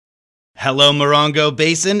Hello, Morongo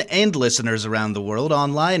Basin and listeners around the world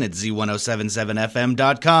online at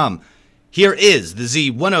Z107.7fm.com. Here is the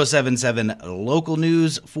Z107.7 local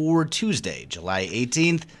news for Tuesday, July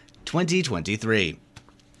 18th, 2023.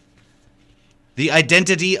 The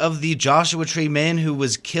identity of the Joshua Tree man who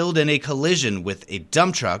was killed in a collision with a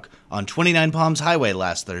dump truck on 29 Palms Highway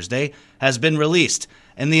last Thursday has been released,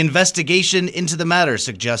 and the investigation into the matter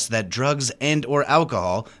suggests that drugs and or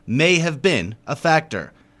alcohol may have been a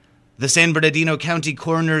factor. The San Bernardino County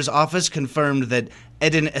Coroner's Office confirmed that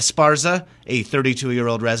Eden Esparza, a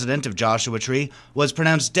 32-year-old resident of Joshua Tree, was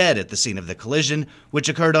pronounced dead at the scene of the collision, which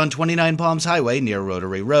occurred on 29 Palms Highway near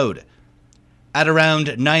Rotary Road. At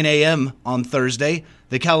around 9 a.m. on Thursday,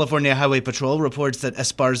 the California Highway Patrol reports that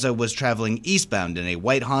Esparza was traveling eastbound in a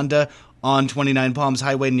white Honda on 29 Palms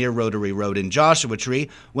Highway near Rotary Road in Joshua Tree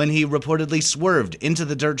when he reportedly swerved into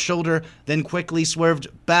the dirt shoulder, then quickly swerved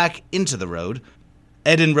back into the road.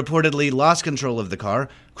 Eden reportedly lost control of the car,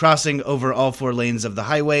 crossing over all four lanes of the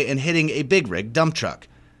highway and hitting a big rig dump truck.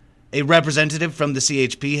 A representative from the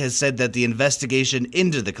CHP has said that the investigation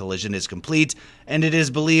into the collision is complete, and it is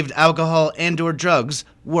believed alcohol and or drugs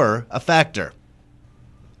were a factor.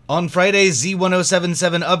 On Friday's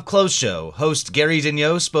Z107.7 Up Close show, host Gary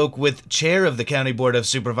Daigneault spoke with Chair of the County Board of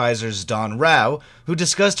Supervisors Dawn Rao, who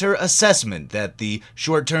discussed her assessment that the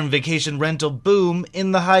short-term vacation rental boom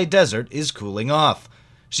in the high desert is cooling off.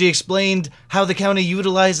 She explained how the county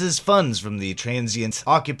utilizes funds from the Transient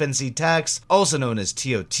Occupancy Tax, also known as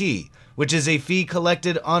TOT, which is a fee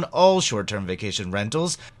collected on all short-term vacation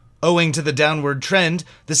rentals. Owing to the downward trend,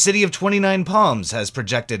 the city of 29 Palms has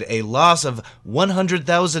projected a loss of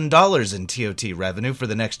 $100,000 in TOT revenue for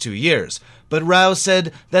the next 2 years, but Rao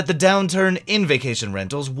said that the downturn in vacation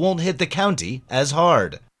rentals won't hit the county as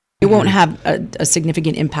hard. It won't have a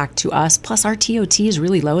significant impact to us. Plus, our TOT is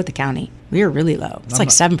really low at the county. We are really low. It's like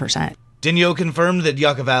 7%. Daigneault confirmed that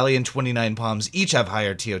Yucca Valley and 29 Palms each have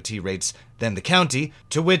higher TOT rates than the county,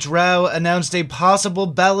 to which Rao announced a possible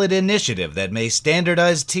ballot initiative that may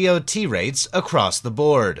standardize TOT rates across the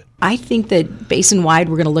board. I think that basin-wide,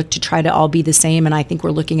 we're going to look to try to all be the same, and I think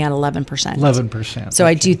we're looking at 11%. 11%. So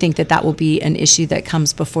okay. I do think that that will be an issue that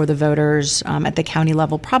comes before the voters at the county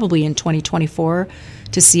level, probably in 2024,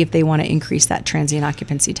 to see if they want to increase that transient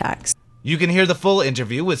occupancy tax. You can hear the full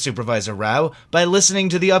interview with Supervisor Rao by listening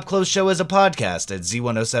to the Up Close show as a podcast at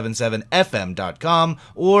Z107.7fm.com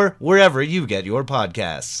or wherever you get your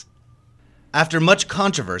podcasts. After much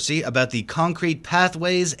controversy about the concrete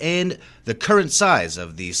pathways and the current size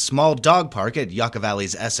of the small dog park at Yucca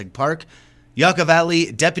Valley's Essig Park, Yucca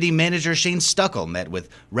Valley Deputy Manager Shane Stuckel met with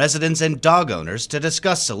residents and dog owners to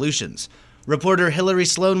discuss solutions. Reporter Hillary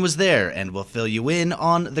Sloan was there and will fill you in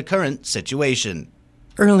on the current situation.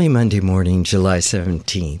 Early Monday morning, July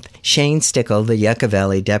 17th, Shane Stuckel, the Yucca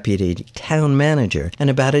Valley Deputy Town Manager, and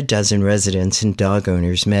about a dozen residents and dog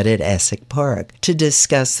owners met at Essig Park to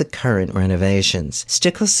discuss the current renovations.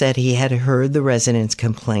 Stuckel said he had heard the residents'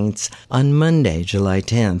 complaints on Monday, July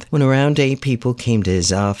 10th, when around 8 people came to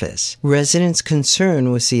his office. Residents'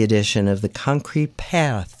 concern was the addition of the concrete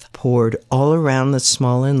path poured all around the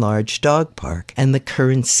small and large dog park and the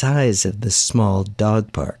current size of the small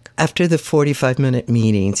dog park. After the 45-minute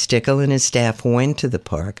meeting, Stuckel and his staff went to the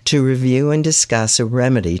park to review and discuss a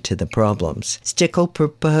remedy to the problems. Stuckel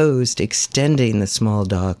proposed extending the small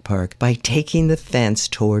dog park by taking the fence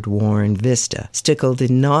toward Warren Vista. Stuckel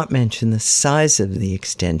did not mention the size of the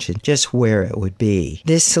extension, just where it would be.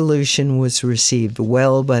 This solution was received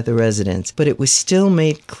well by the residents, but it was still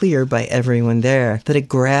made clear by everyone there that a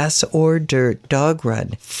grass or dirt dog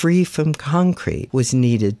run free from concrete was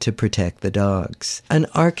needed to protect the dogs. An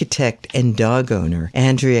architect and dog owner,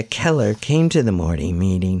 Andrea Keller, came to the morning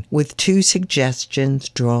meeting with 2 suggestions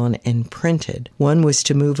drawn and printed. One was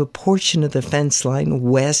to move a portion of the fence line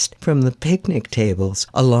west from the picnic tables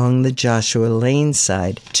along the Joshua Lane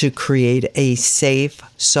side to create a safe,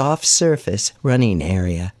 soft surface running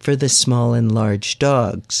area for the small and large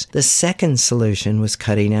dogs. The second solution was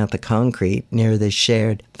cutting out the concrete near the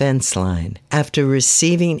shared fence line. After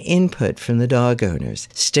receiving input from the dog owners,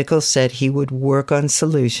 Stuckel said he would work on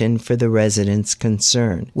solutions for the residents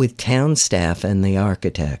concerned with town staff and the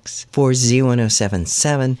architects. For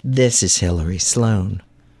Z107.7, this is Hillary Sloan.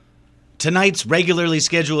 Tonight's regularly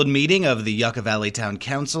scheduled meeting of the Yucca Valley Town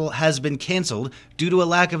Council has been canceled due to a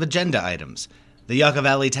lack of agenda items. The Yucca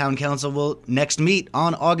Valley Town Council will next meet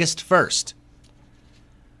on August 1st.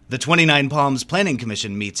 The 29 Palms Planning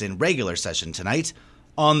Commission meets in regular session tonight.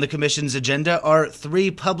 On the commission's agenda are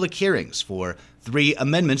 3 public hearings for 3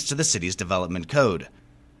 amendments to the city's development code.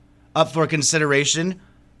 Up for consideration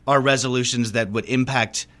are resolutions that would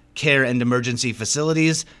impact care and emergency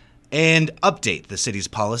facilities, and update the city's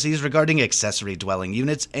policies regarding accessory dwelling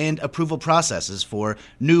units and approval processes for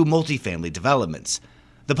new multifamily developments.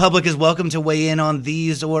 The public is welcome to weigh in on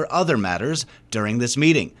these or other matters during this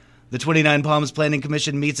meeting. The 29 Palms Planning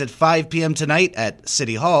Commission meets at 5 p.m. tonight at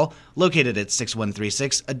City Hall, located at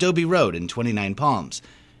 6136 Adobe Road in 29 Palms.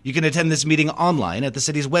 You can attend this meeting online at the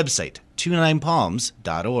city's website,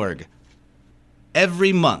 29palms.org.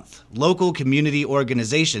 Every month, local community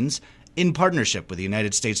organizations, in partnership with the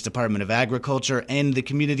United States Department of Agriculture and the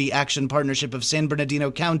Community Action Partnership of San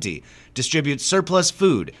Bernardino County, distribute surplus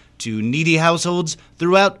food to needy households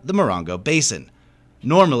throughout the Morongo Basin.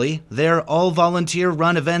 Normally, their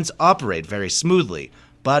all-volunteer-run events operate very smoothly,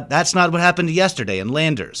 but that's not what happened yesterday in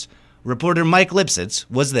Landers. Reporter Mike Lipsitz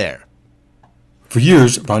was there. For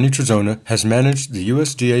years, Bonnie Trezona has managed the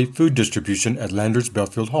USDA food distribution at Landers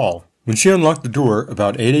Belfield Hall. When she unlocked the door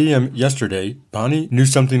about 8 a.m. yesterday, Bonnie knew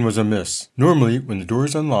something was amiss. Normally, when the door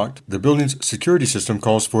is unlocked, the building's security system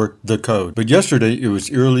calls for the code. But yesterday, it was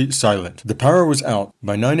eerily silent. The power was out.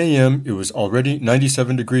 By 9 a.m., it was already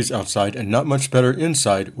 97 degrees outside and not much better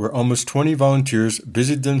inside, where almost 20 volunteers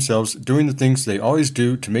busied themselves doing the things they always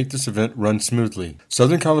do to make this event run smoothly.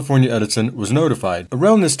 Southern California Edison was notified.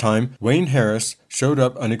 Around this time, Wayne Harris showed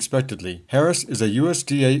up unexpectedly. Harris is a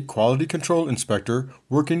USDA quality control inspector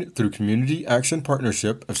working through Community Action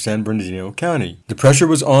Partnership of San Bernardino County. The pressure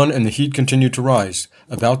was on and the heat continued to rise.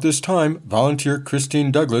 About this time, volunteer Christine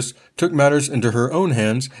Douglas took matters into her own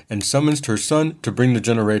hands and summoned her son to bring the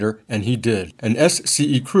generator, and he did. An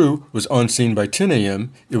SCE crew was on scene by 10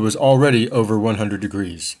 a.m. It was already over 100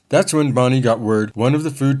 degrees. That's when Bonnie got word one of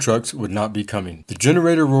the food trucks would not be coming. The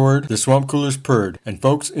generator roared, the swamp coolers purred, and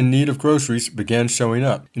folks in need of groceries began showing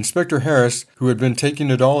up. Inspector Harris, who had been taking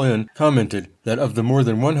it all in, commented that of the more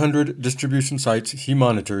than 100 distribution sites he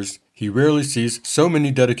monitors, he rarely sees so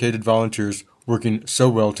many dedicated volunteers working so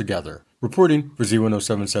well together. Reporting for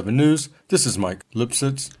Z107.7 News, this is Mike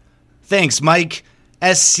Lipsitz. Thanks, Mike.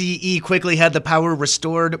 SCE quickly had the power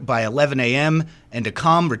restored by 11 a.m. and a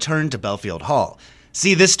calm return to Belfield Hall.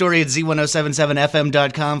 See this story at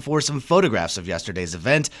Z107.7fm.com for some photographs of yesterday's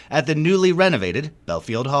event at the newly renovated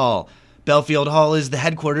Belfield Hall. Belfield Hall is the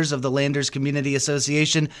headquarters of the Landers Community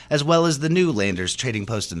Association, as well as the new Landers Trading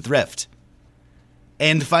Post and Thrift.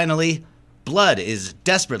 And finally, blood is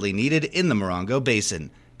desperately needed in the Morongo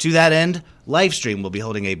Basin. To that end, Livestream will be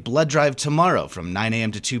holding a blood drive tomorrow from 9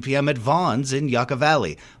 a.m. to 2 p.m. at Vaughn's in Yucca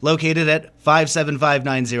Valley, located at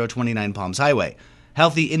 57590 29 Palms Highway.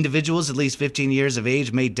 Healthy individuals at least 15 years of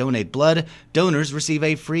age may donate blood. Donors receive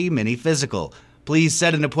a free mini physical. Please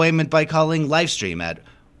set an appointment by calling Livestream at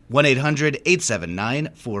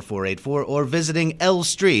 1-800-879-4484 or visiting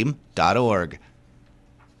lstream.org.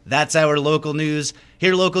 That's our local news.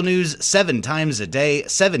 Hear local news 7 times a day,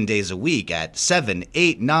 7 days a week at 7,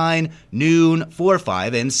 8, 9, noon, 4,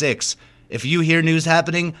 5, and 6. If you hear news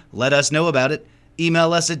happening, let us know about it.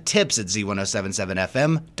 Email us at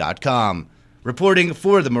tips@z1077fm.com. Reporting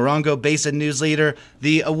for the Morongo Basin News Leader,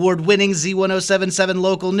 the award-winning Z107.7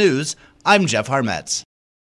 Local News, I'm Jeff Harmetz.